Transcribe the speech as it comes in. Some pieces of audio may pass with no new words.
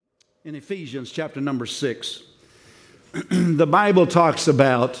In Ephesians chapter number 6, the Bible talks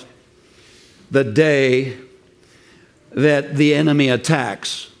about the day that the enemy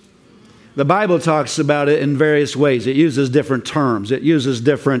attacks. The Bible talks about it in various ways. It uses different terms. It uses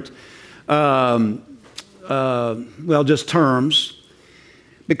different, just terms.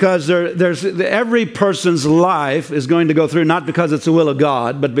 Because every person's life is going to go through, not because it's the will of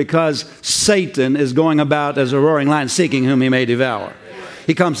God, but because Satan is going about as a roaring lion seeking whom he may devour.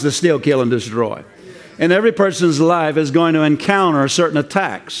 He comes to steal, kill, and destroy. And every person's life is going to encounter certain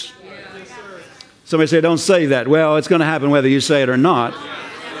attacks. Somebody say, don't say that. Well, it's going to happen whether you say it or not.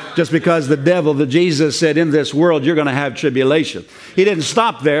 Just because the devil, that Jesus said, in this world, you're going to have tribulation. He didn't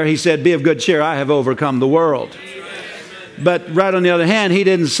stop there. He said, be of good cheer. I have overcome the world. But right on the other hand, he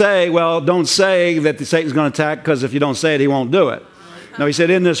didn't say, well, don't say that Satan's going to attack, because if you don't say it, he won't do it. No, he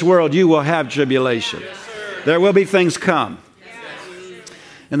said, in this world, you will have tribulation. There will be things come.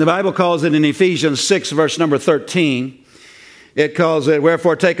 And the Bible calls it in Ephesians 6, verse number 13. It calls it,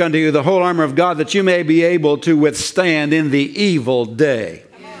 wherefore take unto you the whole armor of God, that you may be able to withstand in the evil day.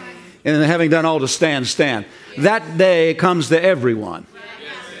 And having done all to stand, stand. That day comes to everyone.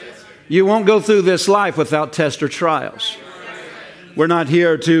 You won't go through this life without tests or trials. We're not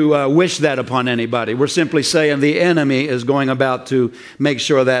here to wish that upon anybody. We're simply saying the enemy is going about to make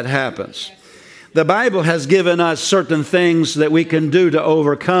sure that happens. The Bible has given us certain things that we can do to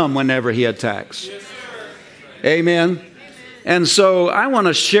overcome whenever he attacks. Amen. And so I want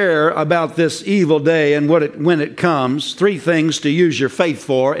to share about this evil day and when it comes, 3 things to use your faith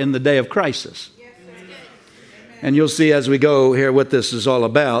for in the day of crisis. And you'll see as we go here what this is all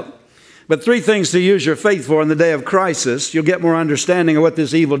about. But 3 things to use your faith for in the day of crisis. You'll get more understanding of what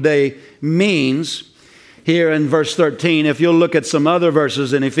this evil day means here in verse 13. If you'll look at some other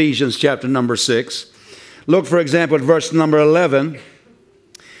verses in Ephesians chapter number 6. Look, for example, at verse number 11.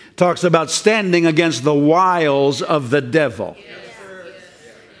 Talks about standing against the wiles of the devil.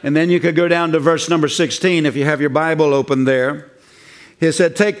 And then you could go down to verse number 16 if you have your Bible open there. He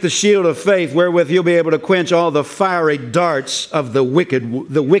said, take the shield of faith wherewith you'll be able to quench all the fiery darts of the wicked.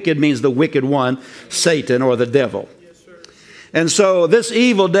 The wicked means the wicked one, Satan or the devil. And so this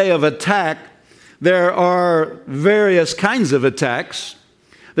evil day of attack, there are various kinds of attacks.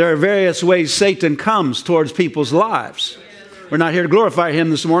 There are various ways Satan comes towards people's lives. We're not here to glorify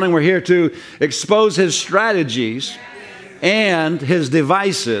him this morning. We're here to expose his strategies and his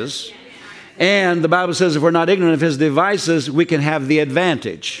devices. And the Bible says if we're not ignorant of his devices, we can have the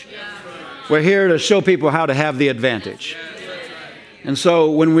advantage. We're here to show people how to have the advantage. And so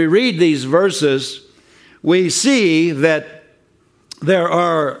when we read these verses, we see that there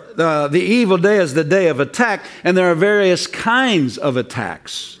are, the evil day is the day of attack, and there are various kinds of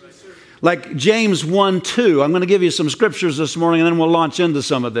attacks. Like James 1:2. I'm going to give you some scriptures this morning, and then we'll launch into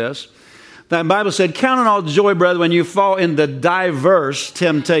some of this. The Bible said, count it all joy, brother, when you fall into diverse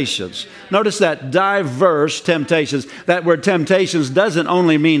temptations. Notice that, diverse temptations. That word temptations doesn't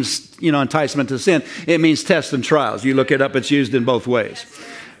only mean, enticement to sin. It means tests and trials. You look it up, it's used in both ways.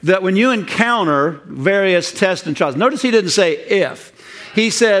 That when you encounter various tests and trials, notice he didn't say if. He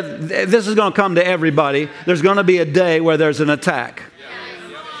said, this is going to come to everybody. There's going to be a day where there's an attack.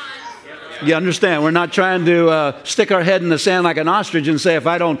 You understand? We're not trying to stick our head in the sand like an ostrich and say, if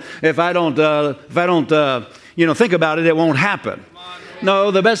I don't think about it, it won't happen. No,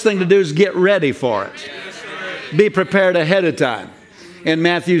 the best thing to do is get ready for it. Be prepared ahead of time. In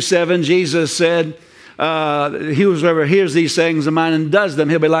Matthew 7, Jesus said, whosoever hears these sayings of mine and does them,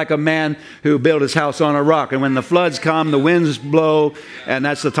 he'll be like a man who built his house on a rock. And when the floods come, the winds blow, and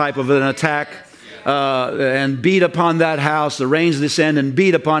that's the type of an attack, and beat upon that house, the rains descend and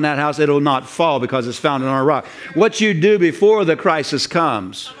beat upon that house, it will not fall because it's founded on a rock. What you do before the crisis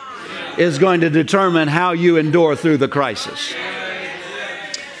comes is going to determine how you endure through the crisis.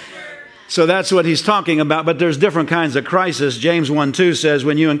 So that's what he's talking about, but there's different kinds of crisis. James 1:2 says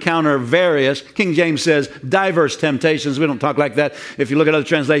when you encounter various, King James says diverse temptations. We don't talk like that. If you look at other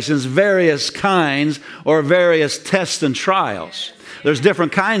translations, various kinds or various tests and trials. There's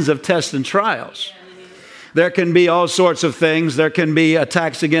different kinds of tests and trials. There can be all sorts of things. There can be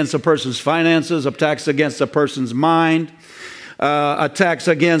attacks against a person's finances, attacks against a person's mind, attacks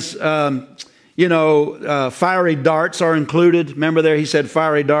against, fiery darts are included. Remember there he said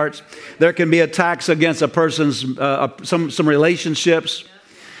fiery darts. There can be attacks against a person's, some relationships.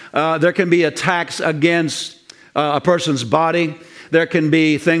 There can be attacks against a person's body. There can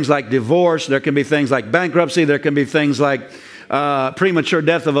be things like divorce. There can be things like bankruptcy. There can be things like premature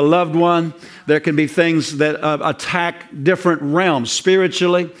death of a loved one. There can be things that attack different realms,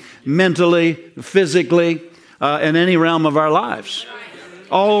 spiritually, mentally, physically, in any realm of our lives.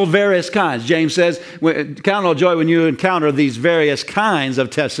 All various kinds. James says, count all joy when you encounter these various kinds of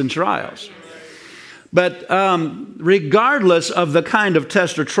tests and trials. But regardless of the kind of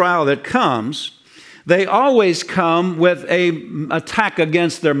test or trial that comes, they always come with an attack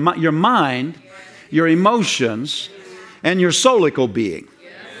against your mind, your emotions, and your soulical being.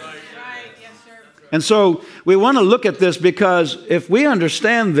 And so we want to look at this because if we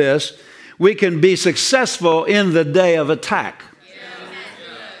understand this, we can be successful in the day of attack.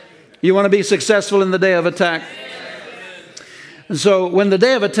 You want to be successful in the day of attack? And so when the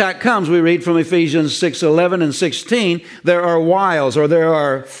day of attack comes, we read from Ephesians 6:11 and 16, there are wiles or there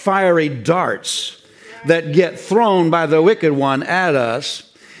are fiery darts that get thrown by the wicked one at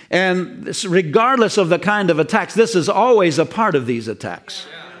us. And regardless of the kind of attacks, this is always a part of these attacks.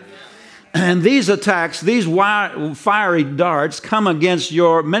 And these attacks, these fiery darts come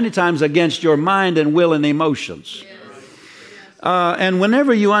many times against your mind and will and emotions. And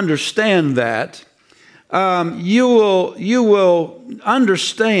whenever you understand that, you will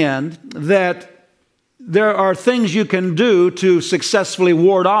understand that there are things you can do to successfully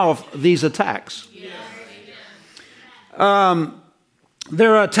ward off these attacks.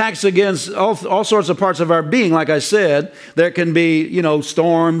 There are attacks against all sorts of parts of our being. Like I said, there can be,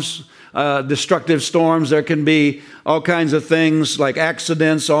 storms, destructive storms. There can be all kinds of things like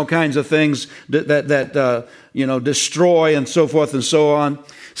accidents, all kinds of things that destroy and so forth and so on.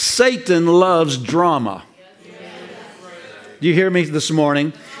 Satan loves drama. Do you hear me this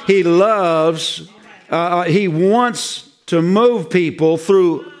morning? He loves, he wants to move people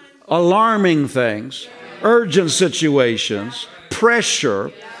through alarming things, urgent situations,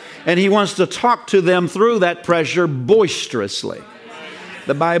 pressure, and he wants to talk to them through that pressure boisterously.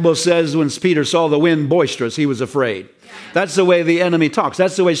 The Bible says when Peter saw the wind boisterous, he was afraid. That's the way the enemy talks.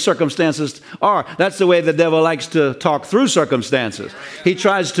 That's the way circumstances are. That's the way the devil likes to talk through circumstances. He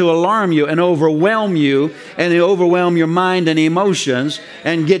tries to alarm you and overwhelm you, and he'll overwhelm your mind and emotions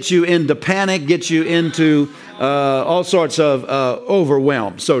and get you into panic, get you into all sorts of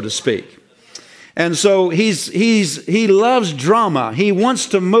overwhelm, so to speak. And so he loves drama. He wants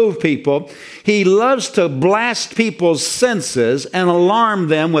to move people. He loves to blast people's senses and alarm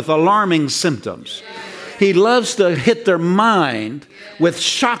them with alarming symptoms. He loves to hit their mind with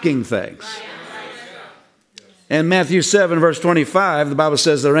shocking things. In Matthew 7, verse 25, the Bible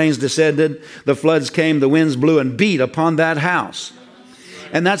says the rains descended, the floods came, the winds blew and beat upon that house.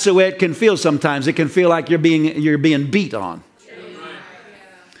 And that's the way it can feel sometimes. It can feel like you're being beat on.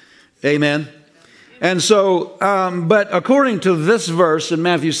 Amen. And so, but according to this verse in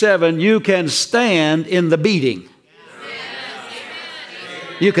Matthew 7, you can stand in the beating.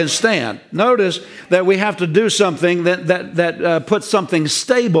 You can stand. Notice that we have to do something that puts something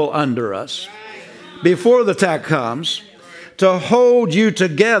stable under us before the attack comes to hold you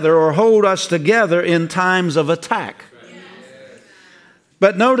together or hold us together in times of attack.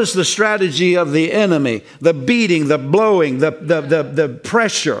 But notice the strategy of the enemy, the beating, the blowing, the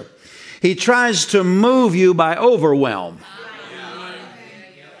pressure. He tries to move you by overwhelm.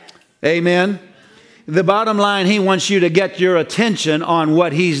 Amen. The bottom line, he wants you to get your attention on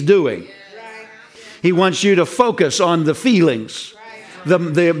what he's doing. He wants you to focus on the feelings,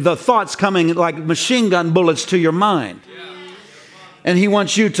 the thoughts coming like machine gun bullets to your mind. And he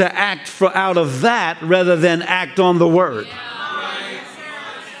wants you to act out of that rather than act on the word.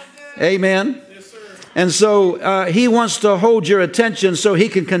 Amen. And so he wants to hold your attention so he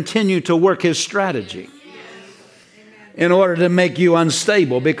can continue to work his strategy in order to make you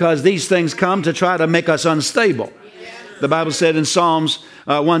unstable, because these things come to try to make us unstable. The Bible said in Psalms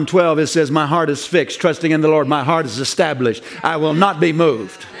 112, it says, my heart is fixed, trusting in the Lord. My heart is established. I will not be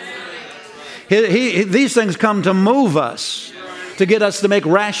moved. These things come to move us, to get us to make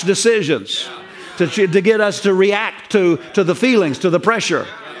rash decisions, to get us to react to the feelings, to the pressure.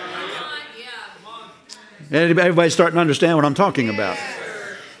 Everybody's starting to understand what I'm talking about.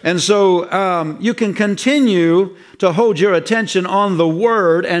 And so you can continue to hold your attention on the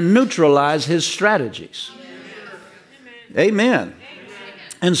Word and neutralize his strategies. Amen.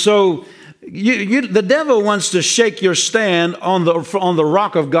 And so the devil wants to shake your stand on the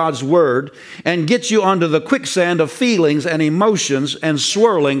rock of God's Word and get you onto the quicksand of feelings and emotions and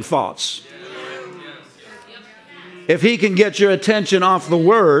swirling thoughts. If he can get your attention off the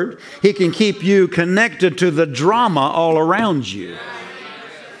Word, he can keep you connected to the drama all around you.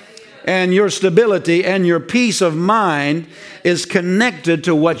 And your stability and your peace of mind is connected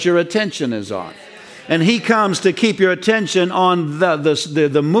to what your attention is on. And he comes to keep your attention on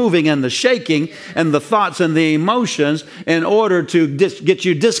the moving and the shaking and the thoughts and the emotions in order to get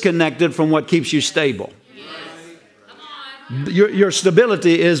you disconnected from what keeps you stable. Your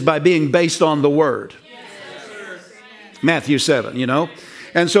stability is by being based on the Word. Matthew 7, you know.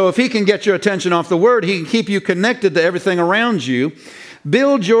 And so if he can get your attention off the Word, he can keep you connected to everything around you.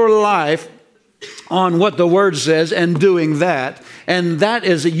 Build your life on what the Word says and doing that. And that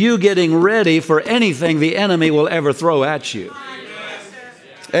is you getting ready for anything the enemy will ever throw at you.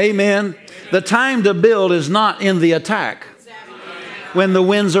 Amen. The time to build is not in the attack. When the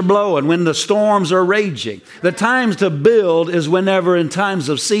winds are blowing, when the storms are raging. The times to build is whenever in times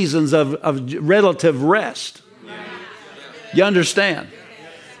of seasons of relative rest. You understand?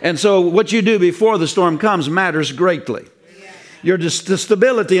 And so what you do before the storm comes matters greatly. The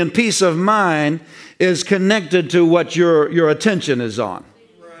stability and peace of mind is connected to what your attention is on.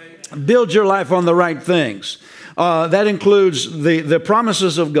 Build your life on the right things. That includes the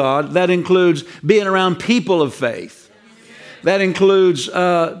promises of God. That includes being around people of faith. That includes,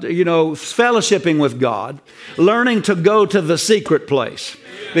 fellowshipping with God, learning to go to the secret place.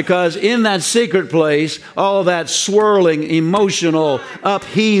 Because in that secret place, all that swirling, emotional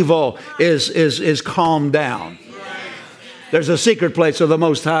upheaval is calmed down. There's a secret place of the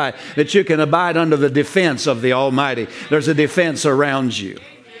Most High that you can abide under the defense of the Almighty. There's a defense around you.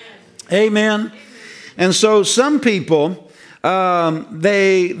 Amen. And so some people,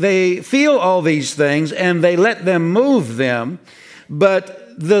 they feel all these things and they let them move them.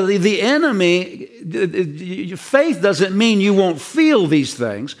 But the enemy, faith doesn't mean you won't feel these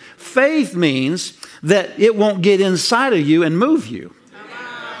things. Faith means that it won't get inside of you and move you.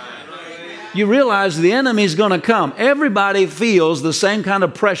 You realize the enemy's going to come. Everybody feels the same kind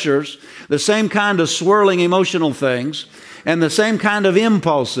of pressures, the same kind of swirling emotional things, and the same kind of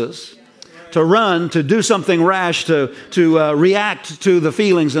impulses to run, to do something rash, to react to the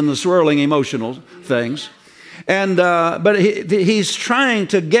feelings and the swirling emotional things. And but he's trying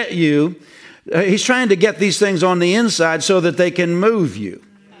to get you. He's trying to get these things on the inside so that they can move you.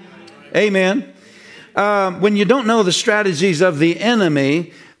 Amen. When you don't know the strategies of the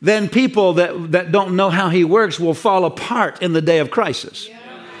enemy, then people that don't know how he works will fall apart in the day of crisis.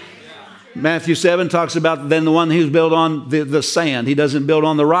 Matthew 7 talks about then the one who's built on the sand. He doesn't build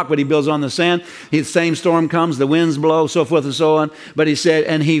on the rock, but he builds on the sand. The same storm comes, the winds blow, so forth and so on. But he said,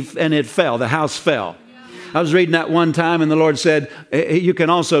 and it fell. The house fell. I was reading that one time, and the Lord said, you can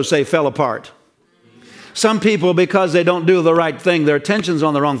also say fell apart. Some people, because they don't do the right thing, their attention's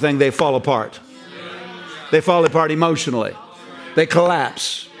on the wrong thing, they fall apart. They fall apart emotionally. They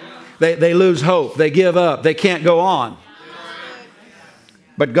collapse. They lose hope. They give up. They can't go on.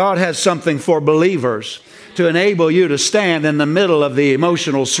 But God has something for believers to enable you to stand in the middle of the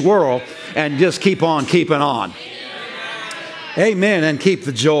emotional swirl and just keep on keeping on. Amen. And keep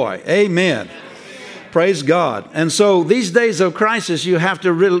the joy. Amen. Praise God. And so these days of crisis, you have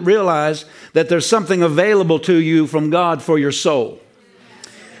to realize that there's something available to you from God for your soul.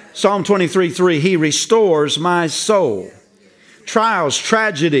 Psalm 23:3, He restores my soul. Trials,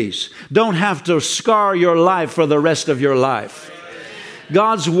 tragedies don't have to scar your life for the rest of your life.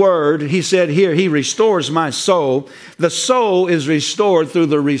 God's word, he said here, He restores my soul. The soul is restored through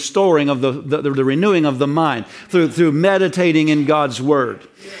the restoring of the renewing of the mind, through meditating in God's word.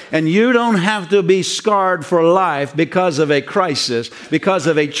 And you don't have to be scarred for life because of a crisis, because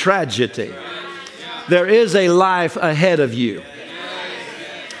of a tragedy. There is a life ahead of you.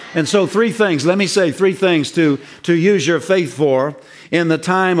 And so let me say three things to use your faith for in the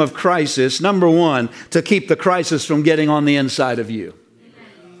time of crisis. Number one, to keep the crisis from getting on the inside of you.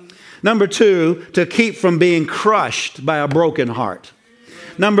 Number two, to keep from being crushed by a broken heart.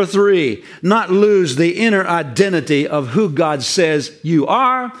 Number three, not lose the inner identity of who God says you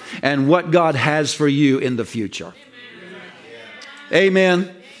are and what God has for you in the future.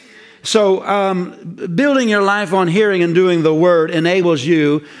 Amen. So building your life on hearing and doing the word enables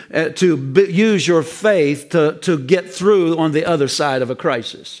you to use your faith to get through on the other side of a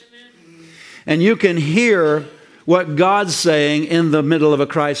crisis. And you can hear what God's saying in the middle of a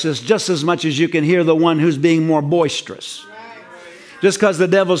crisis just as much as you can hear the one who's being more boisterous. Just because the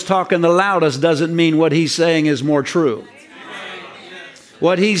devil's talking the loudest doesn't mean what he's saying is more true.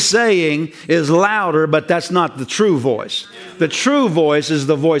 What he's saying is louder, but that's not the true voice. The true voice is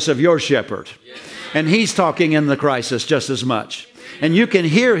the voice of your shepherd. And he's talking in the crisis just as much. And you can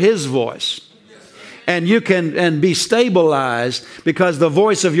hear his voice. And you can be stabilized because the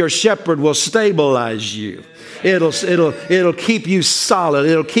voice of your shepherd will stabilize you. It'll keep you solid.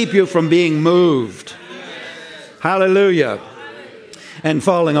 It'll keep you from being moved. Hallelujah. And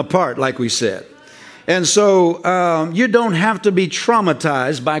falling apart, like we said. And so you don't have to be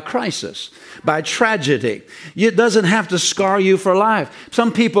traumatized by crisis, by tragedy. It doesn't have to scar you for life.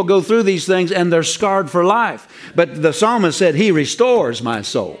 Some people go through these things and they're scarred for life. But the psalmist said, He restores my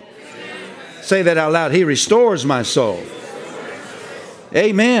soul. Say that out loud. He restores my soul.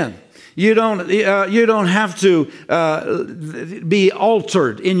 Amen. You don't have to be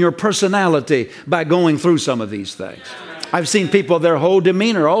altered in your personality by going through some of these things. I've seen people, their whole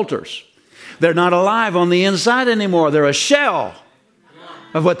demeanor alters. They're not alive on the inside anymore. They're a shell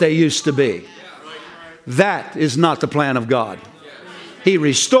of what they used to be. That is not the plan of God. He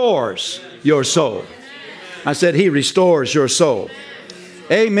restores your soul. I said He restores your soul.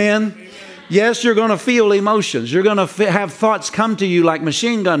 Amen. Yes, you're going to feel emotions. You're going to have thoughts come to you like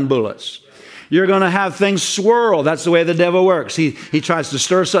machine gun bullets. You're going to have things swirl. That's the way the devil works. He tries to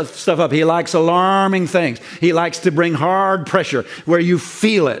stir stuff up. He likes alarming things. He likes to bring hard pressure where you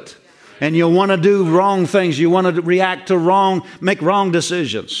feel it. And you'll want to do wrong things. You want to react to make wrong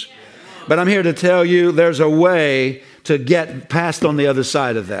decisions. But I'm here to tell you there's a way to get past on the other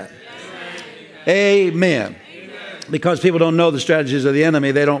side of that. Amen. Because people don't know the strategies of the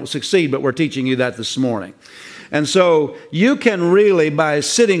enemy, they don't succeed, but we're teaching you that this morning. And so you can really, by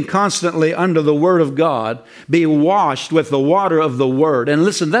sitting constantly under the Word of God, be washed with the water of the Word. And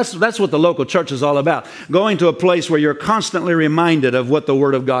listen, that's what the local church is all about. Going to a place where you're constantly reminded of what the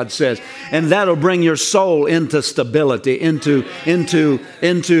Word of God says. And that'll bring your soul into stability, into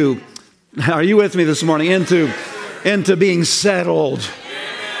are you with me this morning? Into being settled.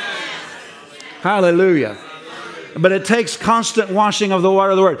 Hallelujah. But it takes constant washing of the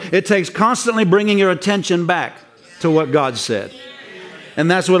water of the Word. It takes constantly bringing your attention back to what God said. And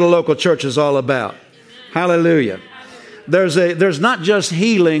that's what a local church is all about. Hallelujah. There's not just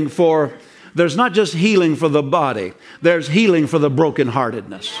healing for the body. There's healing for the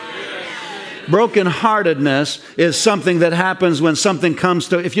brokenheartedness. Brokenheartedness is something that happens when something comes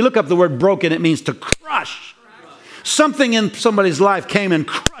to, if you look up the word broken, it means to crush. Something in somebody's life came and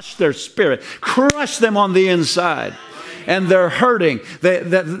crushed their spirit, crushed them on the inside. And they're hurting.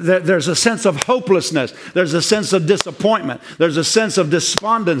 There's a sense of hopelessness. There's a sense of disappointment. There's a sense of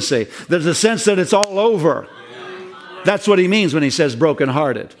despondency. There's a sense that it's all over. That's what he means when he says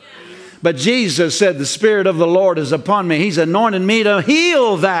brokenhearted. But Jesus said, the Spirit of the Lord is upon me. He's anointed me to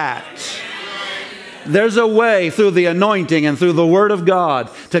heal that. There's a way through the anointing and through the Word of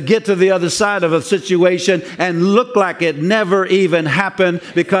God to get to the other side of a situation and look like it never even happened,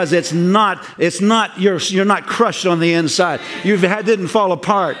 because you're not crushed on the inside. Didn't fall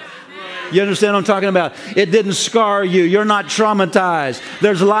apart. You understand what I'm talking about? It didn't scar you. You're not traumatized.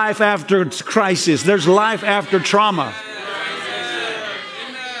 There's life after crisis. There's life after trauma.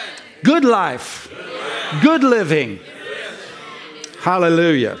 Good life. Good living.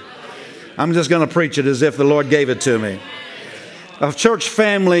 Hallelujah. I'm just going to preach it as if the Lord gave it to me. A church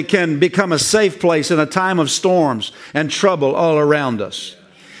family can become a safe place in a time of storms and trouble all around us.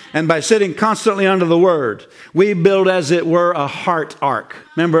 And by sitting constantly under the Word, we build, as it were, a heart ark.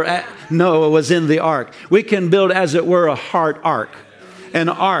 Remember, Noah was in the ark. We can build, as it were, a heart ark. An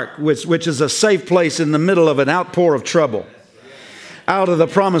ark which is a safe place in the middle of an outpour of trouble. Out of the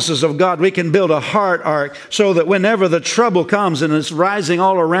promises of God, we can build a heart ark so that whenever the trouble comes and it's rising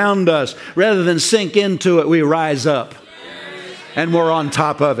all around us, rather than sink into it, we rise up and we're on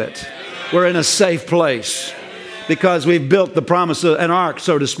top of it. We're in a safe place because we've built the promise of an ark,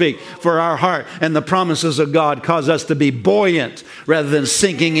 so to speak, for our heart. And the promises of God cause us to be buoyant rather than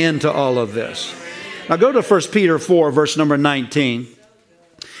sinking into all of this. Now go to 1 Peter 4, verse number 19.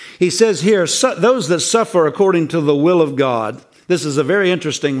 He says here, those that suffer according to the will of God. This is a very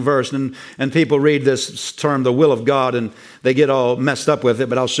interesting verse, and people read this term, the will of God, and they get all messed up with it,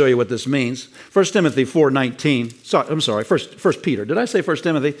 but I'll show you what this means. 1 Timothy 4:19. 1 Peter. Did I say 1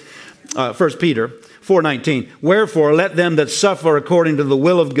 Timothy? 1 Peter 4:19. Wherefore, let them that suffer according to the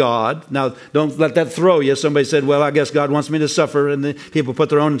will of God. Now, don't let that throw you. Somebody said, well, I guess God wants me to suffer, and the people put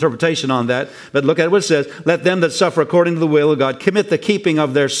their own interpretation on that. But look at what it says. Let them that suffer according to the will of God commit the keeping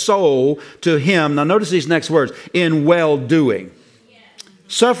of their soul to Him. Now, notice these next words. In well-doing.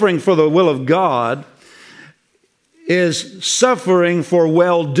 Suffering for the will of God is suffering for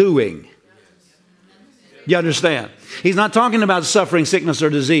well-doing. You understand? He's not talking about suffering sickness or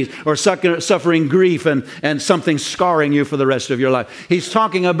disease or suffering grief and something scarring you for the rest of your life. He's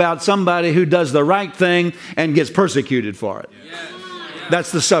talking about somebody who does the right thing and gets persecuted for it.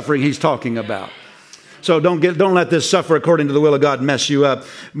 That's the suffering he's talking about. So don't let this suffer according to the will of God mess you up.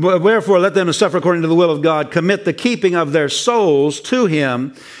 Wherefore, let them that suffer according to the will of God commit the keeping of their souls to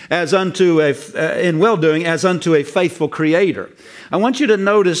Him as unto in well-doing, as unto a faithful Creator. I want you to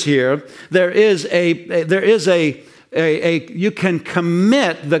notice here, you can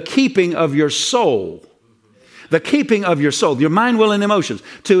commit the keeping of your soul. The keeping of your soul, your mind, will, and emotions,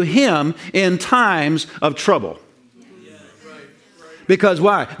 to Him in times of trouble. Because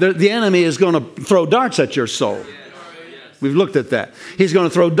why? The enemy is going to throw darts at your soul. We've looked at that. He's going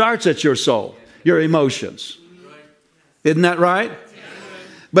to throw darts at your soul, your emotions. Isn't that right?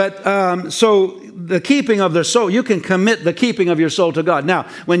 But so the keeping of their soul, you can commit the keeping of your soul to God. Now,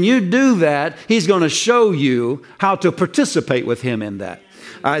 when you do that, He's going to show you how to participate with Him in that.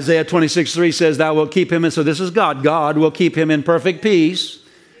 Isaiah 26:3 says, thou wilt keep him, and so this is God. God will keep him in perfect peace,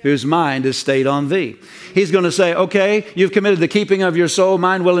 whose mind is stayed on thee. He's going to say, okay, you've committed the keeping of your soul,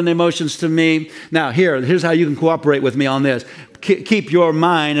 mind, will, and emotions to me. Now, here's how you can cooperate with me on this. Keep your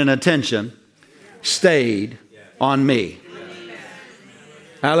mind and attention stayed on me.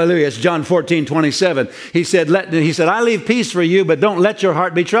 Hallelujah. It's John 14:27. He said, I leave peace for you, but don't let your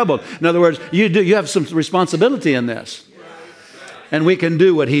heart be troubled. In other words, you have some responsibility in this. And we can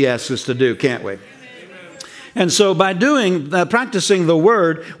do what He asks us to do, can't we? And so by practicing the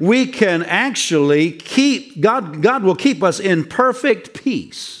Word, we can actually God will keep us in perfect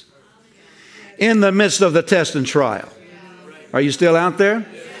peace in the midst of the test and trial. Are you still out there?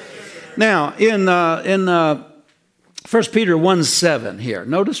 Now, in 1 Peter 1:7 here,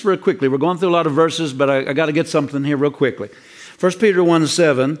 notice real quickly, we're going through a lot of verses, but I got to get something here real quickly. 1 Peter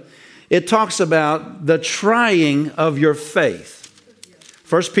 1:7, it talks about the trying of your faith.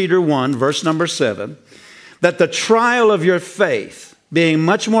 1 Peter 1, verse number 7, that the trial of your faith, being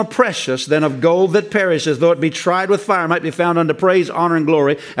much more precious than of gold that perishes, though it be tried with fire, might be found unto praise, honor, and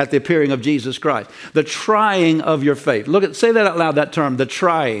glory at the appearing of Jesus Christ. The trying of your faith. Say that out loud, that term, the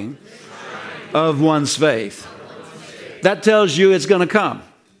trying of one's faith. That tells you it's going to come.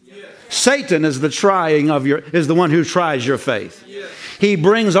 Satan is is the one who tries your faith. He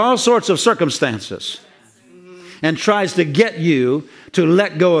brings all sorts of circumstances and tries to get you to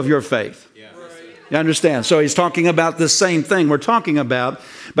let go of your faith. You understand? So he's talking about the same thing we're talking about,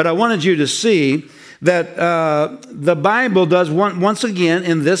 but I wanted you to see that the Bible does, once again,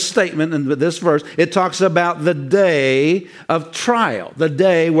 in this statement, in this verse, it talks about the day of trial, the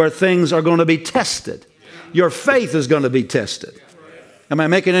day where things are going to be tested. Your faith is going to be tested. Am I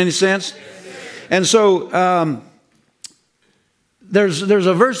making any sense? And so there's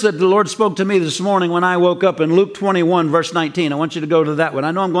a verse that the Lord spoke to me this morning when I woke up in Luke 21, verse 19. I want you to go to that one.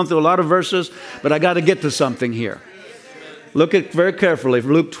 I know I'm going through a lot of verses, but I got to get to something here. Look at very carefully.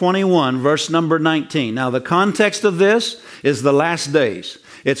 Luke 21, verse number 19. Now, the context of this is the last days.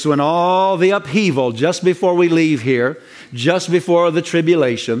 It's when all the upheaval just before we leave here, just before the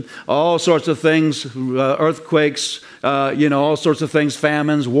tribulation, all sorts of things, earthquakes, all sorts of things,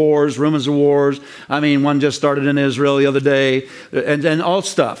 famines, wars, rumors of wars. I mean, one just started in Israel the other day, and all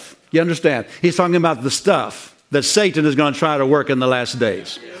stuff. You understand? He's talking about the stuff that Satan is going to try to work in the last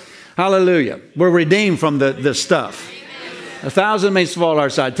days. Hallelujah. We're redeemed from the stuff. 1,000 may fall at our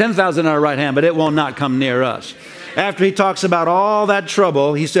side, 10,000 at our right hand, but it will not come near us. After he talks about all that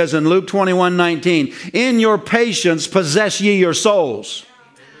trouble, he says in Luke 21:19, in your patience possess ye your souls.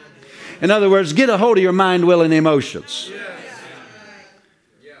 In other words, get a hold of your mind, will, and emotions.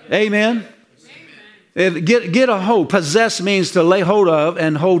 Amen? Get a hold. Possess means to lay hold of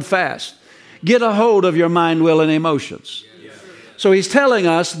and hold fast. Get a hold of your mind, will, and emotions. So he's telling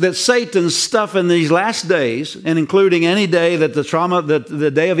us that Satan's stuff in these last days, and including any day that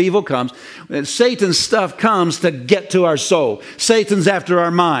the day of evil comes, Satan's stuff comes to get to our soul. Satan's after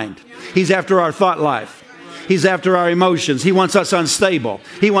our mind. He's after our thought life. He's after our emotions. He wants us unstable.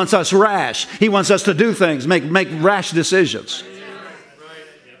 He wants us rash. He wants us to do things, make rash decisions.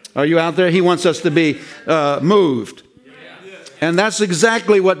 Are you out there? He wants us to be moved. And that's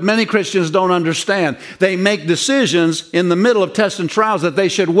exactly what many Christians don't understand. They make decisions in the middle of tests and trials that they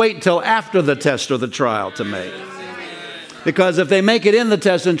should wait till after the test or the trial to make. Because if they make it in the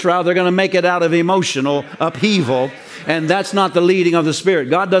test and trial, they're going to make it out of emotional upheaval. And that's not the leading of the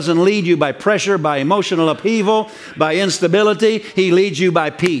Spirit. God doesn't lead you by pressure, by emotional upheaval, by instability. He leads you by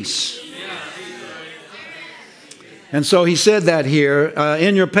peace. And so he said that here,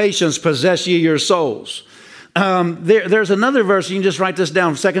 in your patience possess ye your souls. There's another verse, you can just write this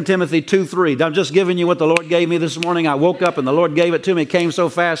down, 2 Timothy 2:3. I'm just giving you what the Lord gave me this morning. I woke up and the Lord gave it to me. It came so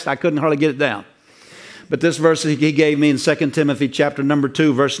fast I couldn't hardly get it down. But this verse he gave me in 2 Timothy chapter number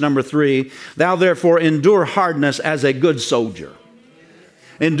 2, verse number 3. Thou therefore endure hardness as a good soldier.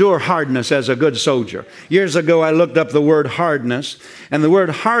 Endure hardness as a good soldier. Years ago, I looked up the word hardness, and the word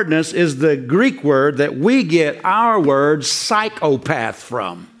hardness is the Greek word that we get our word psychopath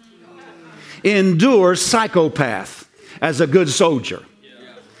from. Endure psychopath as a good soldier.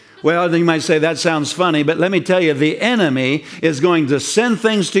 Well, you might say that sounds funny, but let me tell you, the enemy is going to send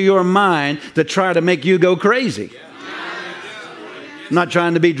things to your mind to try to make you go crazy. I'm not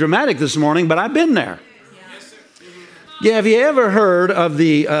trying to be dramatic this morning, but I've been there. Yeah, have you ever heard of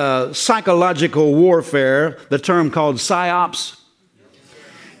the psychological warfare, the term called psyops?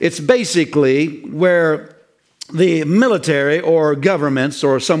 It's basically where the military or governments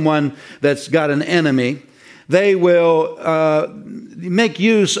or someone that's got an enemy, they will make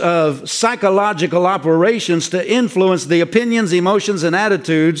use of psychological operations to influence the opinions, emotions, and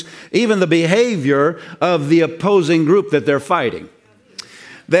attitudes, even the behavior of the opposing group that they're fighting.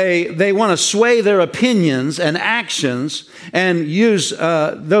 They want to sway their opinions and actions and use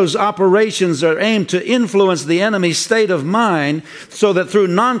those operations that are aimed to influence the enemy's state of mind so that through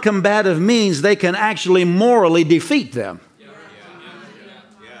non-combative means they can actually morally defeat them.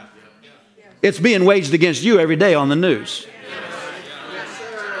 It's being waged against you every day on the news.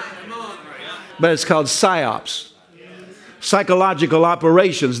 But it's called psyops. Psychological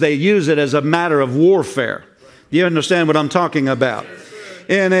operations. They use it as a matter of warfare. You understand what I'm talking about?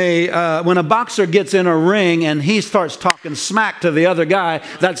 When a boxer gets in a ring and he starts talking smack to the other guy,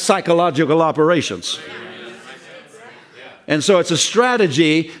 that's psychological operations. And so it's a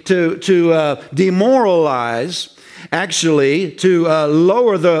strategy to demoralize, actually, to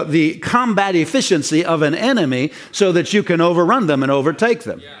lower the combat efficiency of an enemy so that you can overrun them and overtake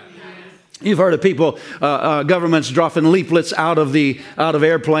them. You've heard of people, governments dropping leaflets out of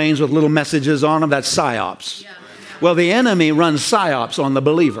airplanes with little messages on them. That's psyops. Well, the enemy runs psyops on the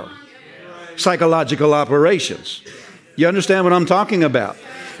believer. Psychological operations. You understand what I'm talking about?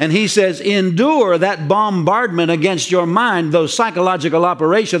 And he says, endure that bombardment against your mind, those psychological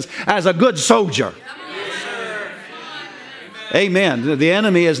operations, as a good soldier. Amen. The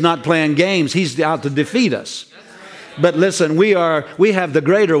enemy is not playing games. He's out to defeat us. But listen, we have the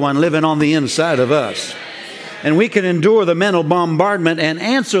greater one living on the inside of us. And we can endure the mental bombardment and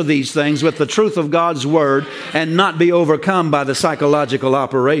answer these things with the truth of God's word and not be overcome by the psychological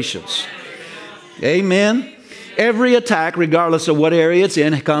operations. Amen. Every attack, regardless of what area it's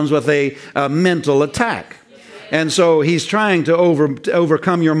in, comes with a mental attack. And so he's trying to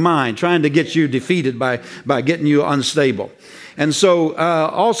overcome your mind, trying to get you defeated by getting you unstable. And so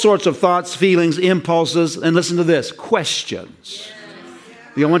all sorts of thoughts, feelings, impulses, and listen to this, questions.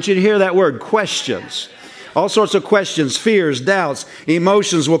 I want you to hear that word, questions. All sorts of questions, fears, doubts,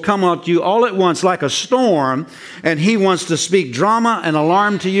 emotions will come at you all at once like a storm, and he wants to speak drama and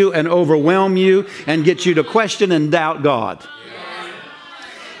alarm to you and overwhelm you and get you to question and doubt God.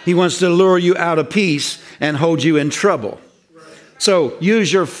 He wants to lure you out of peace and hold you in trouble. So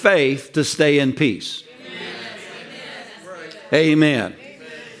use your faith to stay in peace. Amen.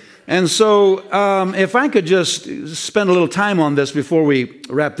 And so if I could just spend a little time on this before we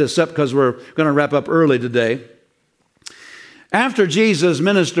wrap this up, because we're going to wrap up early today. After Jesus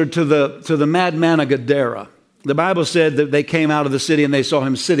ministered to the madman of Gadara, the Bible said that they came out of the city and they saw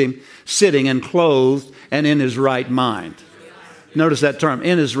him sitting and clothed and in his right mind. Notice that term,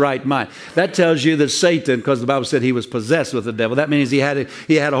 in his right mind. That tells you that Satan, because the Bible said he was possessed with the devil, that means he had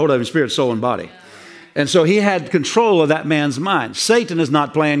a hold of his spirit, soul, and body. And so he had control of that man's mind. Satan is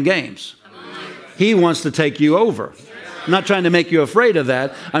not playing games. He wants to take you over. I'm not trying to make you afraid of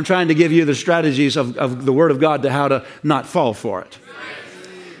that. I'm trying to give you the strategies of the Word of God to how to not fall for it.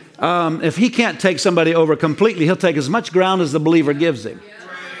 If he can't take somebody over completely, he'll take as much ground as the believer gives him.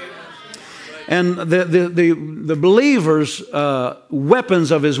 And the believer's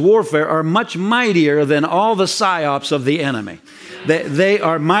weapons of his warfare are much mightier than all the psyops of the enemy. They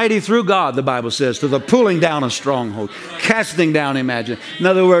are mighty through God, the Bible says, to the pulling down of strongholds, casting down imagination. In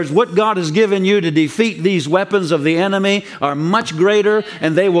other words, what God has given you to defeat these weapons of the enemy are much greater,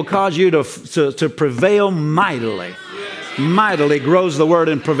 and they will cause you to prevail mightily. Mightily grows the word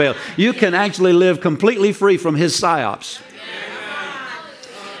and prevail. You can actually live completely free from his psyops.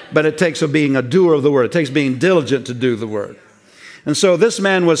 But it takes being a doer of the word. It takes being diligent to do the word. And so this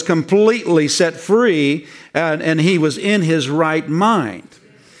man was completely set free, and he was in his right mind.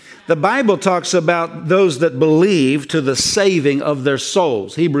 The Bible talks about those that believe to the saving of their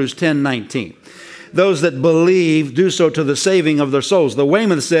souls. Hebrews 10:19. Those that believe do so to the saving of their souls. The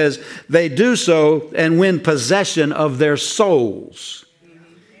Weymouth says they do so and win possession of their souls.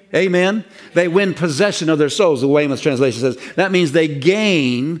 Amen. They win possession of their souls, the Weymouth translation says. That means they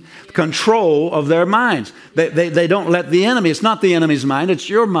gain control of their minds. They don't let the enemy, it's not the enemy's mind, it's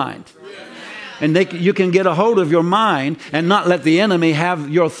your mind. And you can get a hold of your mind and not let the enemy have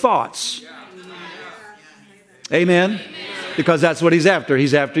your thoughts. Amen. Because that's what he's after.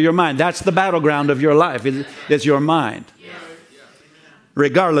 He's after your mind. That's the battleground of your life. It's your mind.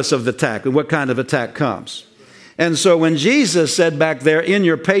 Regardless of the attack and what kind of attack comes. And so when Jesus said back there, in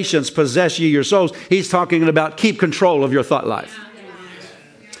your patience possess ye your souls, he's talking about keep control of your thought life.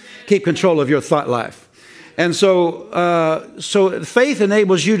 Keep control of your thought life. And so faith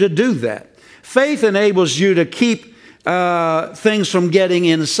enables you to do that. Faith enables you to keep things from getting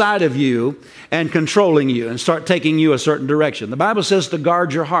inside of you and controlling you and start taking you a certain direction. The Bible says to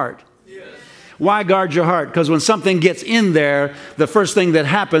guard your heart. Why guard your heart? Because when something gets in there, the first thing that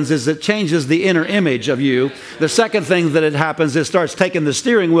happens is it changes the inner image of you. The second thing that it happens is it starts taking the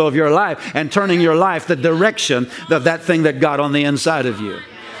steering wheel of your life and turning your life the direction of that thing that got on the inside of you.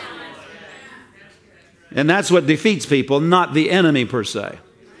 And that's what defeats people, not the enemy per se.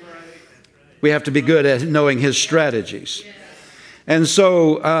 We have to be good at knowing his strategies. And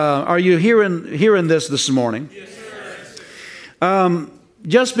so, are you hearing this morning?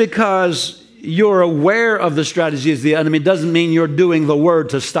 Just because you're aware of the strategies of the enemy doesn't mean you're doing the word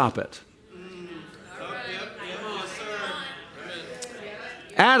to stop it.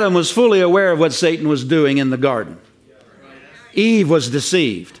 Adam was fully aware of what Satan was doing in the garden. Eve was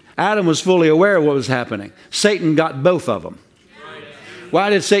deceived. Adam was fully aware of what was happening. Satan got both of them.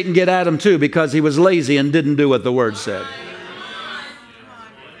 Why did Satan get Adam too? Because he was lazy and didn't do what the word said.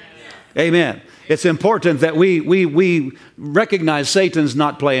 Amen. It's important that we recognize Satan's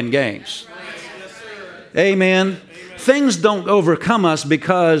not playing games. Amen. Things don't overcome us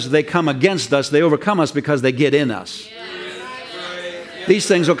because they come against us. They overcome us because they get in us. These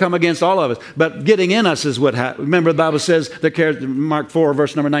things will come against all of us. But getting in us is what happens. Remember the Bible says, the cares, Mark 4,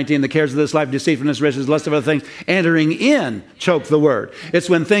 verse number 19, the cares of this life, deceitfulness, riches, lust of other things, entering in, choke the word. It's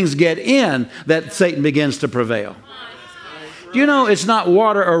when things get in that Satan begins to prevail. Do you know it's not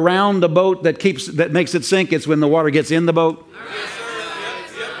water around the boat that makes it sink? It's when the water gets in the boat.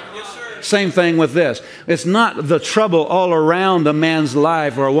 Same thing with this. It's not the trouble all around a man's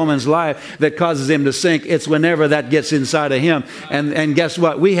life or a woman's life that causes him to sink. It's whenever that gets inside of him. And guess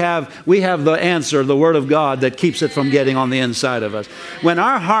what? We have the answer, the Word of God, that keeps it from getting on the inside of us. When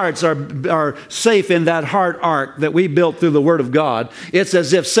our hearts are safe in that heart ark that we built through the Word of God, it's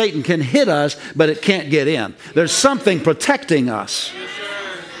as if Satan can hit us, but it can't get in. There's something protecting us.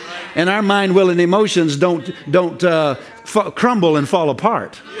 And our mind, will, and emotions don't crumble and fall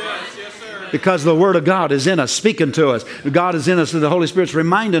apart. Because the Word of God is in us, speaking to us. God is in us, and the Holy Spirit's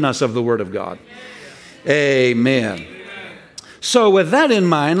reminding us of the Word of God. Amen. So with that in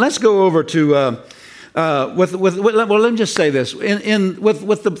mind, let's go over to, let me just say this.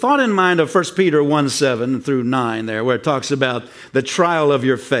 With the thought in mind of 1 Peter 1:7 through 9 there, where it talks about the trial of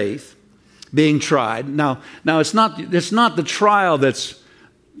your faith being tried. Now it's not the trial that's,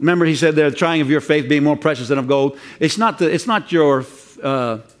 remember he said there, the trying of your faith being more precious than of gold. It's not your...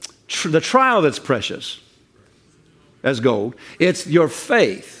 the trial that's precious as gold. It's your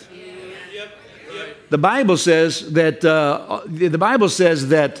faith. The Bible says that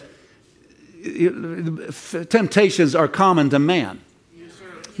temptations are common to man.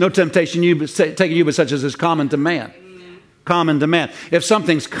 No temptation taking you but such as is common to man. Common to man. If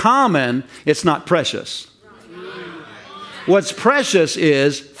something's common, it's not precious. What's precious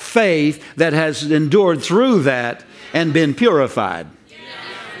is faith that has endured through that and been purified.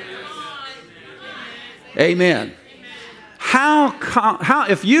 Amen. How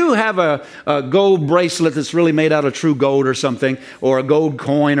if you have a gold bracelet that's really made out of true gold or something, or a gold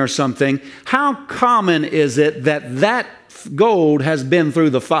coin or something, how common is it that gold has been through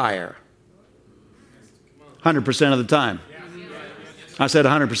the fire? 100% of the time. I said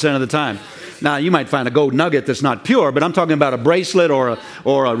 100% of the time. Now, you might find a gold nugget that's not pure, but I'm talking about a bracelet or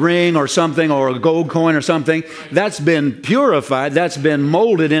a ring or something, or a gold coin or something. That's been purified. That's been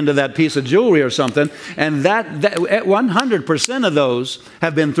molded into that piece of jewelry or something. And that 100% of those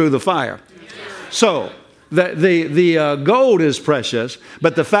have been through the fire. So the gold is precious,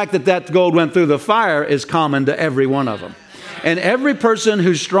 but the fact that gold went through the fire is common to every one of them. And every person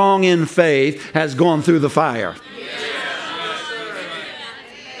who's strong in faith has gone through the fire.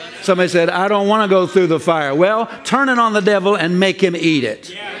 Somebody said, I don't want to go through the fire. Well, turn it on the devil and make him eat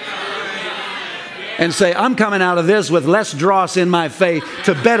it. And say, I'm coming out of this with less dross in my faith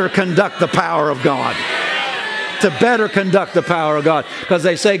to better conduct the power of God. to better conduct the power of God. Because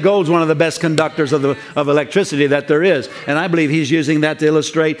they say gold's one of the best conductors of electricity that there is. And I believe he's using that to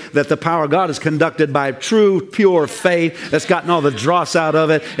illustrate that the power of God is conducted by true, pure faith that's gotten all the dross out of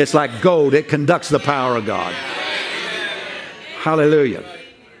it. It's like gold. It conducts the power of God. Hallelujah.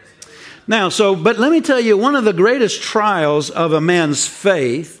 Now, but let me tell you, one of the greatest trials of a man's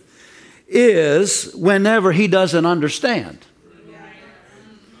faith is whenever he doesn't understand.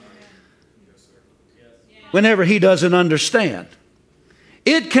 Whenever he doesn't understand.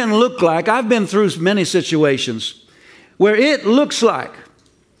 It can look like, I've been through many situations where it looks like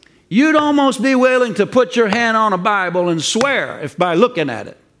you'd almost be willing to put your hand on a Bible and swear, if by looking at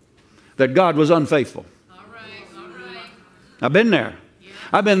it, that God was unfaithful. All right. I've been there. Yeah.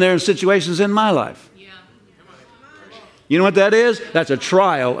 I've been there in situations in my life. Yeah. You know what that is? That's a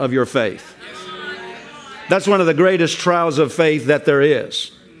trial of your faith. That's one of the greatest trials of faith that there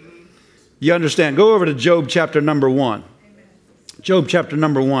is. You understand? Go over to Job chapter number 1. Job chapter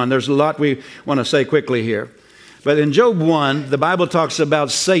number 1. There's a lot we want to say quickly here. But in Job 1, the Bible talks about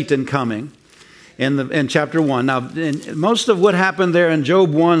Satan coming in chapter 1. Now, most of what happened there in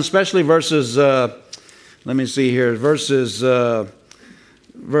Job 1, especially verses,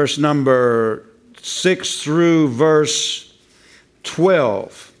 verse number 6 through verse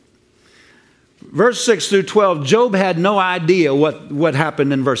 12. Verse 6 through 12, Job had no idea what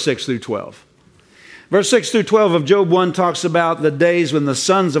happened in verse 6 through 12. Verse 6 through 12 of Job 1 talks about the days when the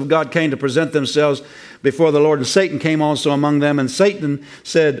sons of God came to present themselves before the Lord, and Satan came also among them. And Satan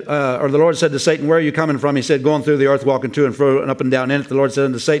said, the Lord said to Satan, "Where are you coming from?" He said, "Going through the earth, walking to and fro and up and down in it." The Lord said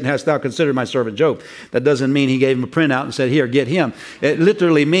unto Satan, "Hast thou considered my servant Job?" That doesn't mean he gave him a printout and said, "Here, get him." It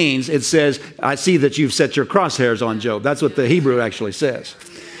literally means, it says, "I see that you've set your crosshairs on Job." That's what the Hebrew actually says.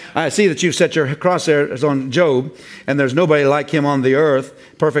 "I see that you've set your crosshairs on Job, and there's nobody like him on the earth,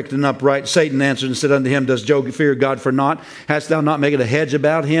 perfect and upright." Satan answered and said unto him, "Does Job fear God for naught? Hast thou not made a hedge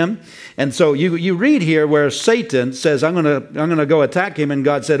about him?" And so you read here where Satan says, I'm gonna go attack him, and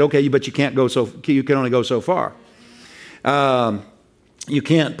God said, "Okay, but you can't go you can only go so far. You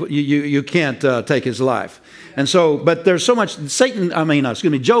can't take his life." And so, but there's so much.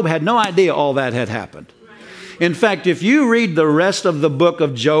 Job had no idea all that had happened. In fact, if you read the rest of the book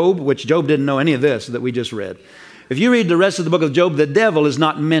of Job, which Job didn't know any of this that we just read. If you read the rest of the book of Job, the devil is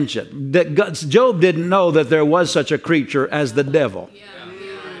not mentioned. Job didn't know that there was such a creature as the devil.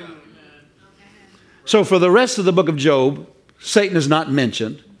 So for the rest of the book of Job, Satan is not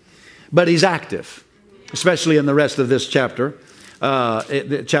mentioned, but he's active, especially in the rest of this chapter,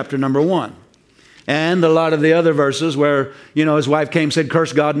 chapter number 1. And a lot of the other verses where, his wife came, said,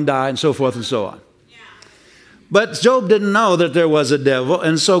 "Curse God and die," and so forth and so on. But Job didn't know that there was a devil,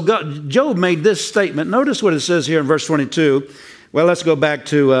 and so Job made this statement. Notice what it says here in verse 22. Well, let's go back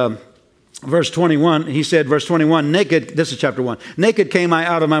to verse 21. He said, verse 21, "Naked," this is chapter 1, "Naked came I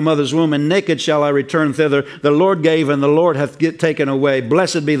out of my mother's womb, and naked shall I return thither. The Lord gave, and the Lord hath taken away.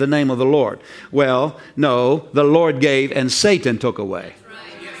 Blessed be the name of the Lord." Well, no, the Lord gave, and Satan took away.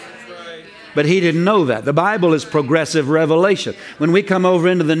 But he didn't know that. The Bible is progressive revelation. When we come over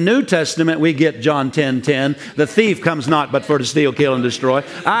into the New Testament, we get John 10:10. "The thief comes not but for to steal, kill, and destroy.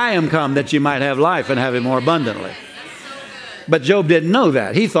 I am come that you might have life and have it more abundantly." But Job didn't know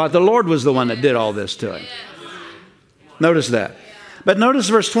that. He thought the Lord was the one that did all this to him. Notice that. But notice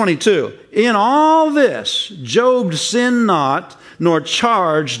verse 22. "In all this, Job sinned not, nor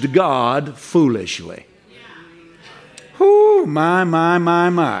charged God foolishly." Whoo, my.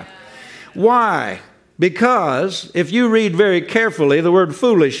 Why? Because if you read very carefully, the word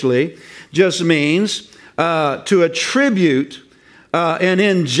foolishly just means to attribute an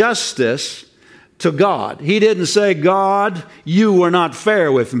injustice to God. He didn't say, "God, you were not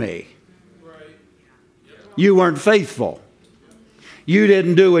fair with me. You weren't faithful. You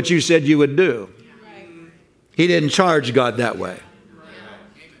didn't do what you said you would do." He didn't charge God that way.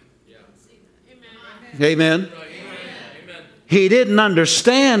 Amen. He didn't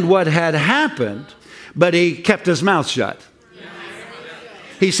understand what had happened, but he kept his mouth shut.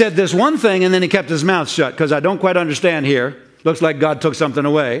 He said this one thing, and then he kept his mouth shut, because I don't quite understand here. Looks like God took something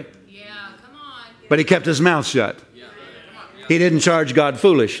away. But he kept his mouth shut. He didn't charge God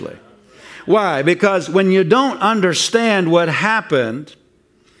foolishly. Why? Because when you don't understand what happened,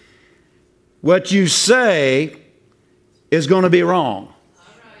 what you say is going to be wrong.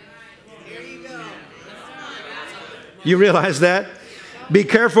 You realize that? Be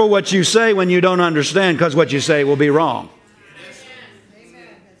careful what you say when you don't understand, because what you say will be wrong.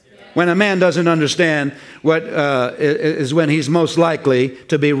 When a man doesn't understand what is when he's most likely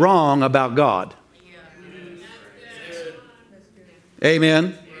to be wrong about God.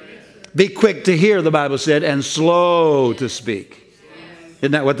 Amen. Be quick to hear, the Bible said, and slow to speak.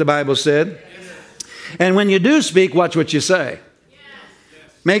 Isn't that what the Bible said? And when you do speak, watch what you say.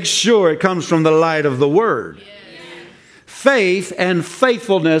 Make sure it comes from the light of the Word. Faith and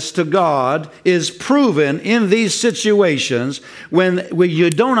faithfulness to God is proven in these situations when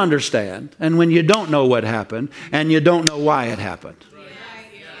you don't understand and when you don't know what happened and you don't know why it happened.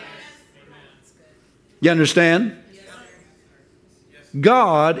 You understand?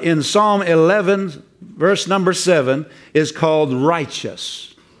 God in Psalm 11, verse number 7, is called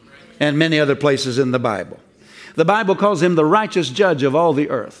righteous, and many other places in the Bible. The Bible calls him the righteous judge of all the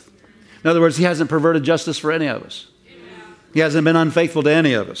earth. In other words, he hasn't perverted justice for any of us. He hasn't been unfaithful to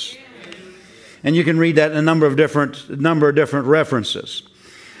any of us. And you can read that in a number of different references.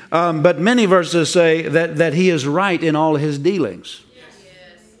 But many verses say that he is right in all his dealings.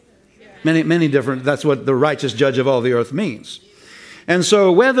 Many different, that's what the righteous judge of all the earth means. And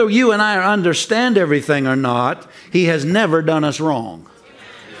so whether you and I understand everything or not, he has never done us wrong.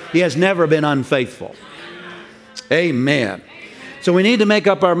 He has never been unfaithful. Amen. So we need to make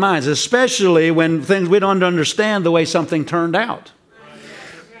up our minds, especially when things we don't understand the way something turned out.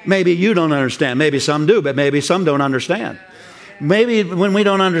 Maybe you don't understand. Maybe some do, but maybe some don't understand. Maybe when we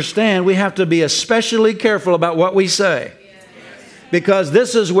don't understand, we have to be especially careful about what we say. Because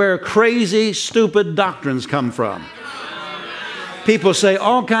this is where crazy, stupid doctrines come from. People say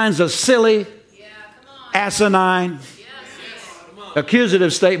all kinds of silly, asinine,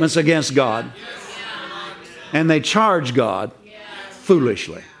 accusative statements against God. And they charge God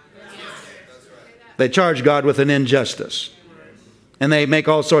foolishly. They charge God with an injustice. And they make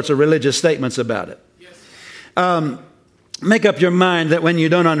all sorts of religious statements about it. Make up your mind that when you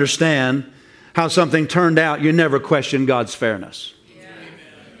don't understand how something turned out, you never question God's fairness.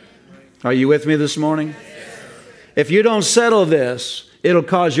 Are you with me this morning? If you don't settle this, it'll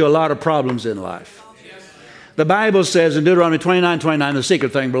cause you a lot of problems in life. The Bible says in Deuteronomy 29:29, the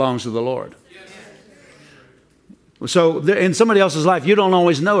secret thing belongs to the Lord. So in somebody else's life, you don't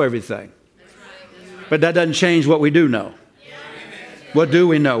always know everything. But that doesn't change what we do know. What do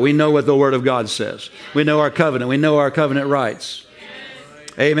we know? We know what the Word of God says. We know our covenant. We know our covenant rights.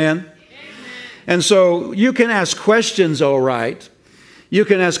 Amen? And so you can ask questions, all right. You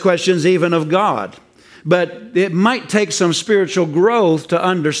can ask questions even of God. But it might take some spiritual growth to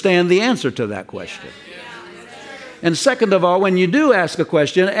understand the answer to that question. And second of all, when you do ask a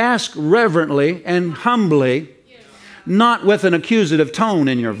question, ask reverently and humbly, not with an accusative tone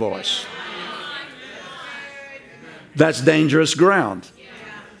in your voice. That's dangerous ground.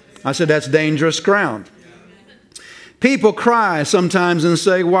 I said that's dangerous ground. People cry sometimes and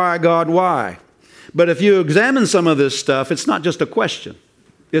say, "Why, God, why?" But if you examine some of this stuff, it's not just a question.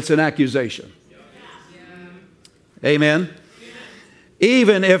 It's an accusation. Amen?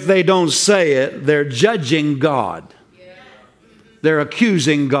 Even if they don't say it, they're judging God. They're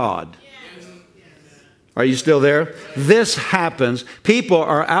accusing God. Are you still there? This happens. People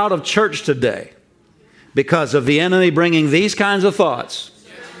are out of church today because of the enemy bringing these kinds of thoughts.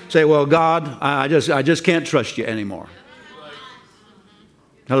 Say, "Well, God, I just can't trust you anymore."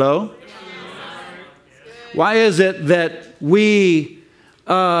 Hello? Why is it that we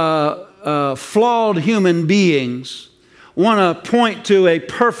flawed human beings want to point to a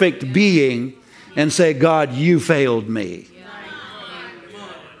perfect being and say, "God, you failed me"?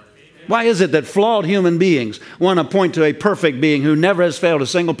 Why is it that flawed human beings want to point to a perfect being who never has failed a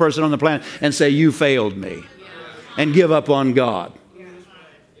single person on the planet and say, "You failed me," and give up on God?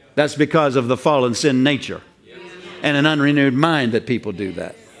 That's because of the fallen sin nature and an unrenewed mind that people do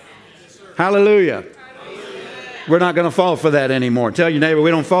that. Hallelujah. We're not going to fall for that anymore. Tell your neighbor,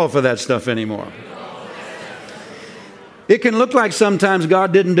 we don't fall for that stuff anymore. It can look like sometimes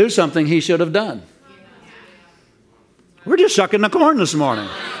God didn't do something he should have done. We're just shucking the corn this morning.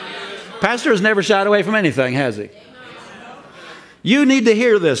 Pastor has never shied away from anything, has he? You need to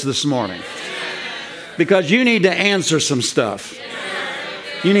hear this morning because you need to answer some stuff.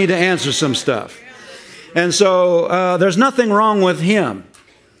 You need to answer some stuff. And so there's nothing wrong with him.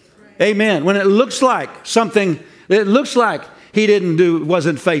 Amen. When it looks like something, it looks like he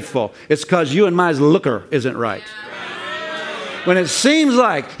wasn't faithful, it's because you and my looker isn't right. When it seems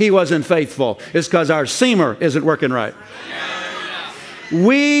like he wasn't faithful, it's because our seamer isn't working right.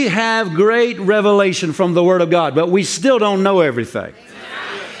 We have great revelation from the Word of God, but we still don't know everything.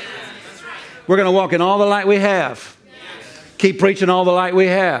 We're going to walk in all the light we have. Keep preaching all the light we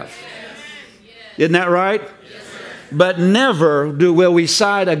have. Isn't that right? But never will we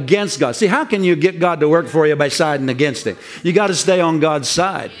side against God. See, how can you get God to work for you by siding against Him? You got to stay on God's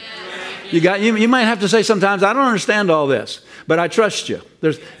side. You might have to say sometimes, "I don't understand all this." but I trust you.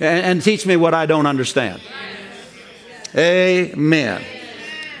 And teach me what I don't understand. Amen.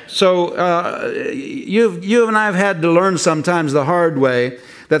 So you and I have had to learn sometimes the hard way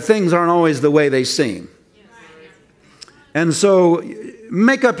that things aren't always the way they seem. And so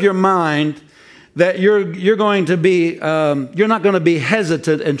make up your mind that you're going to be you're not going to be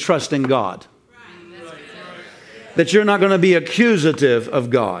hesitant in trusting God. That you're not going to be accusative of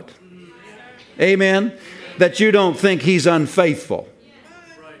God. Amen. That you don't think He's unfaithful.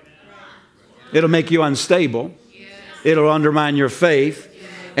 It'll make you unstable. It'll undermine your faith.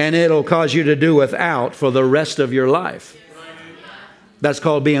 And it'll cause you to do without for the rest of your life. That's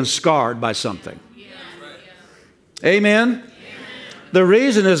called being scarred by something. Amen. The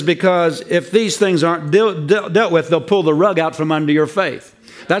reason is because if these things aren't dealt with, they'll pull the rug out from under your faith.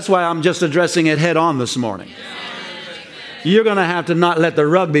 That's why I'm just addressing it head on this morning. You're going to have to not let the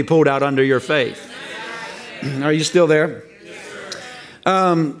rug be pulled out under your faith. Are you still there?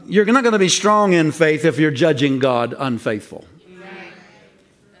 You're not going to be strong in faith if you're judging God unfaithful.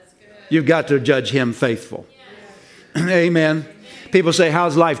 You've got to judge Him faithful. Amen. People say,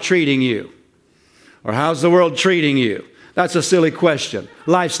 how's life treating you? Or how's the world treating you? That's a silly question.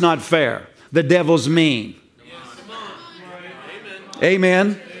 Life's not fair. The devil's mean.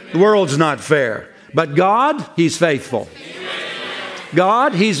 Amen. The world's not fair. But God, He's faithful.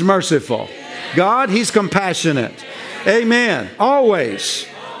 God, He's merciful. God, He's compassionate. Amen. Always.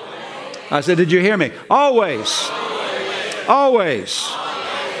 I said, did you hear me? Always. Always.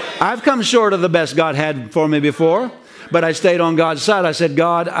 I've come short of the best God had for me before, but I stayed on God's side. I said,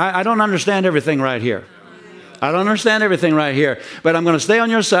 God, I don't understand everything right here. I don't understand everything right here, but I'm going to stay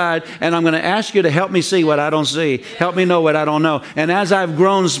on your side, and I'm going to ask you to help me see what I don't see. Help me know what I don't know. And as I've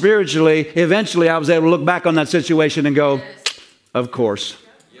grown spiritually, eventually I was able to look back on that situation and go, of course.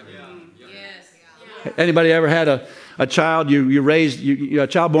 Anybody ever had a child you raised, a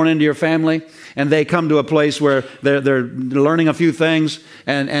child born into your family, and they come to a place where they're learning a few things,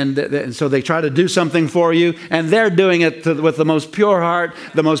 and so they try to do something for you, and they're doing it with the most pure heart,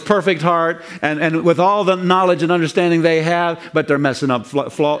 the most perfect heart, and with all the knowledge and understanding they have, but they're messing up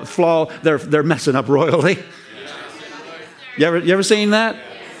they're messing up royally. You ever seen that?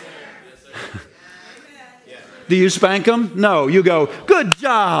 Do you spank them? No, you go, good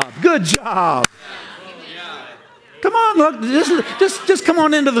job, good job. Come on, look, just come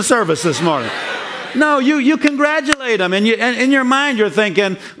on into the service this morning. No, you congratulate them, and in your mind you're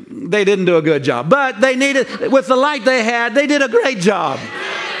thinking they didn't do a good job, but they needed, with the light they had, they did a great job.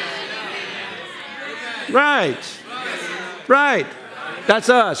 Right. That's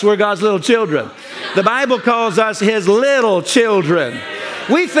us. We're God's little children. The Bible calls us His little children.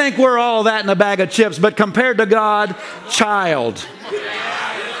 We think we're all that in a bag of chips, but compared to God, child.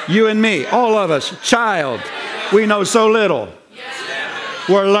 You and me, all of us, child. We know so little.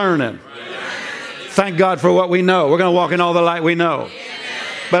 We're learning. Thank God for what we know. We're going to walk in all the light we know.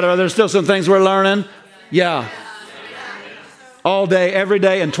 But are there still some things we're learning? Yeah. All day, every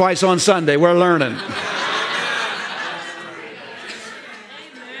day, and twice on Sunday, we're learning.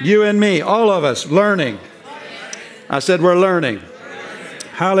 You and me, all of us, learning. I said we're learning.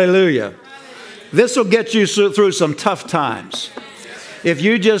 Hallelujah. This will get you through some tough times.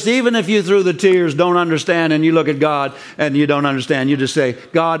 Even if you through the tears don't understand, and you look at God and you don't understand, you just say,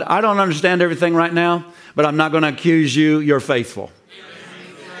 God, I don't understand everything right now, but I'm not going to accuse you. You're faithful.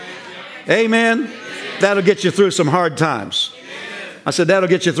 Amen. That'll get you through some hard times. I said, that'll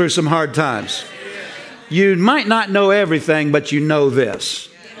get you through some hard times. You might not know everything, but you know this.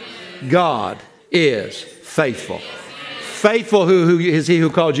 God is faithful. Faithful who is He who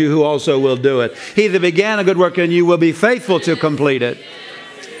called you, who also will do it. He that began a good work in you will be faithful to complete it.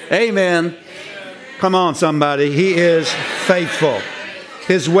 Amen. Come on, somebody. He is faithful.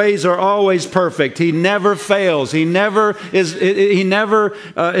 His ways are always perfect. He never fails. He never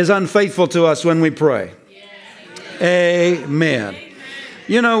is unfaithful to us when we pray. Amen.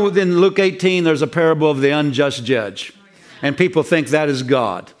 You know, in Luke 18, there's a parable of the unjust judge. And people think that is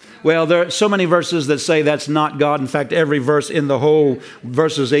God. Well, there are so many verses that say that's not God. In fact, every verse in the whole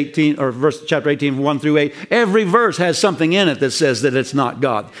chapter 18, 1 through 8, every verse has something in it that says that it's not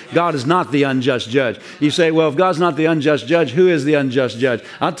God. God is not the unjust judge. You say, well, if God's not the unjust judge, who is the unjust judge?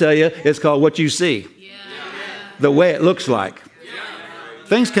 I'll tell you, it's called what you see. The way it looks like.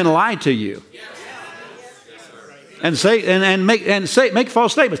 Things can lie to you. And say and make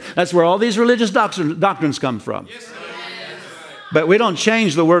false statements. That's where all these religious doctrines come from. But we don't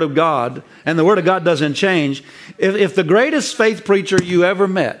change the Word of God, and the Word of God doesn't change. If the greatest faith preacher you ever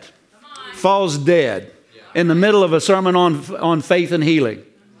met falls dead in the middle of a sermon on faith and healing,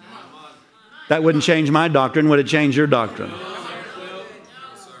 that wouldn't change my doctrine. Would it change your doctrine?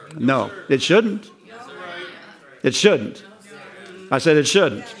 No, it shouldn't. It shouldn't. I said it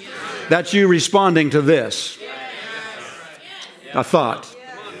shouldn't. That's you responding to this. A thought.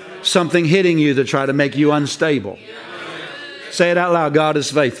 Something hitting you to try to make you unstable. Say it out loud. God is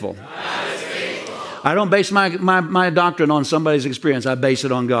faithful. I don't base my doctrine on somebody's experience. I base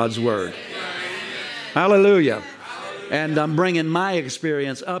it on God's word. Hallelujah. And I'm bringing my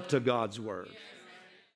experience up to God's word.